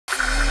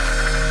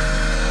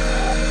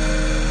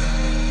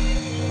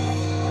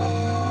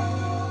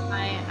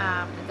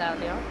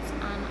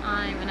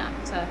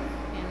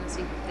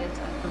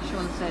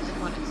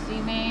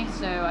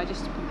I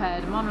just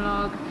prepared a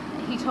monologue.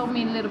 He told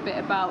me a little bit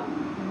about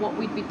what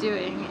we'd be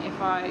doing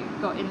if I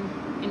got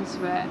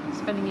into it,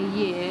 spending a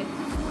year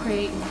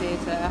creating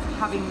theatre,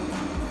 having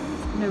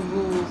no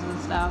rules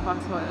and stuff. I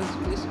thought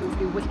this would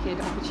be a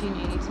wicked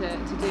opportunity to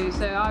do.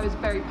 So I was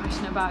very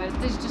passionate about it.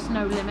 There's just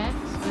no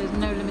limits, there's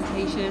no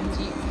limitations.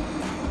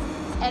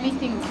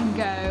 Anything can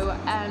go,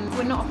 and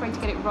we're not afraid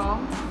to get it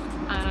wrong.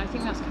 And I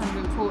think that's kind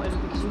of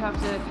important, because you have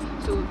to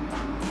sort of,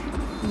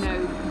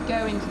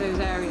 go into those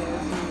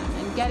areas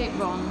and get it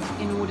wrong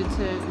in order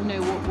to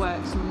know what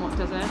works and what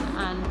doesn't.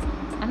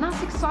 And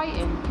that's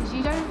exciting, because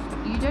you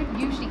don't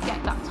usually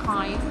get that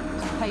time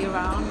to play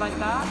around like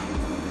that.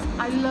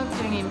 I love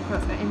doing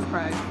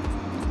impro,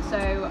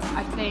 so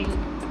I think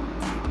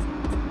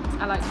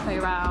I like to play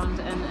around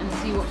and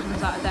see what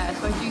comes out of there.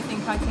 So I do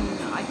think I can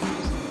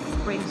just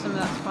bring some of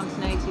that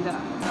spontaneity that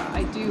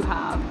I do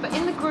have. But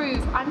in the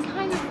group, I'm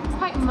kind of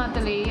quite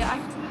motherly,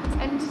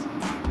 and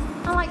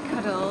I like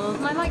cuddles,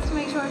 and I like to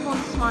make sure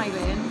everyone's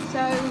smiling.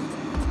 So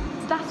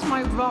that's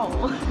my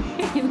role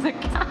in the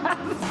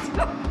cast.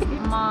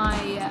 My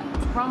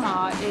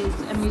drama is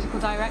a musical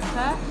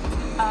director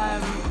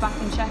back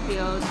in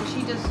Sheffield, so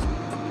she's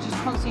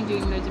constantly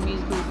doing loads of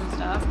musicals and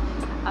stuff.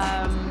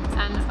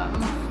 And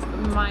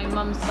my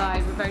mum's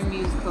side, we're very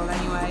musical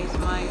anyway, so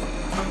my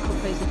uncle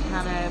plays the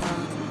piano,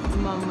 my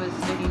mum was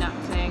studying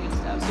acting and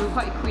stuff, so we're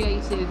quite a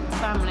creative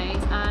family.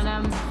 And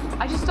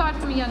I just started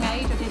from a young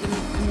age. I did a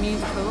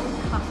musical,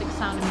 classic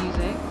Sound of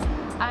Music,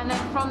 and then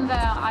from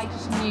there I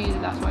just knew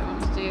that that's what I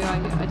wanted to do.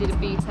 I did a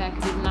BTEC, I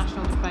did a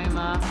national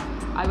diploma,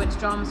 I went to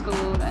drama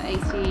school at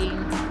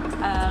 18,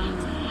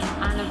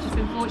 and I've just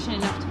been fortunate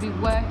enough to be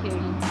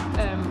working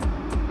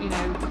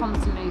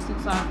constantly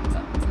since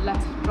I've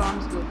left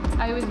drama school.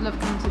 I always love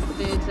coming to the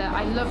theatre.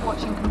 I love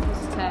watching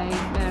Complicité,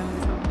 the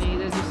company.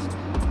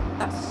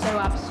 That's so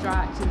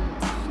abstract, and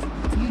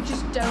you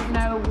just don't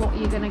know what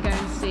you're going to go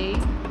and see.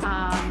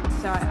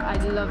 So I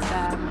love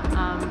them,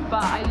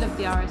 but I love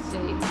the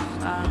RSC.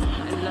 I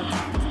love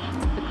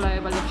the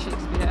Globe. I love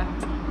Shakespeare.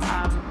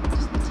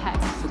 Just the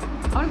text.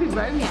 I want to be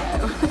Romeo. I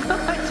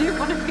do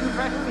want to be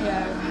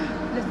Romeo.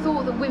 The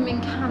thought that women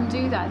can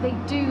do that, they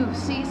do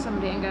see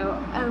somebody and go,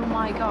 oh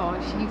my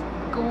gosh, she's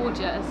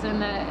gorgeous,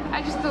 and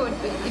I just thought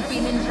it'd be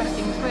an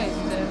interesting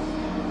twist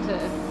to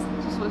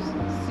sort of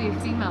see a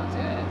female do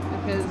it,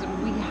 because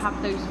we have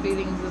those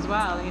feelings as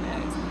well,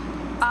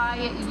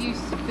 I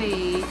used to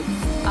be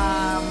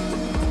a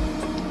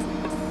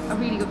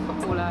really good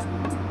footballer.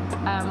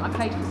 I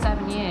played for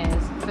 7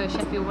 years for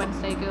Sheffield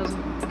Wednesday Girls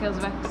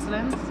of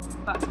Excellence.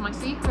 That's my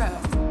secret.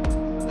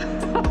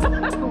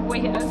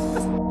 Weird.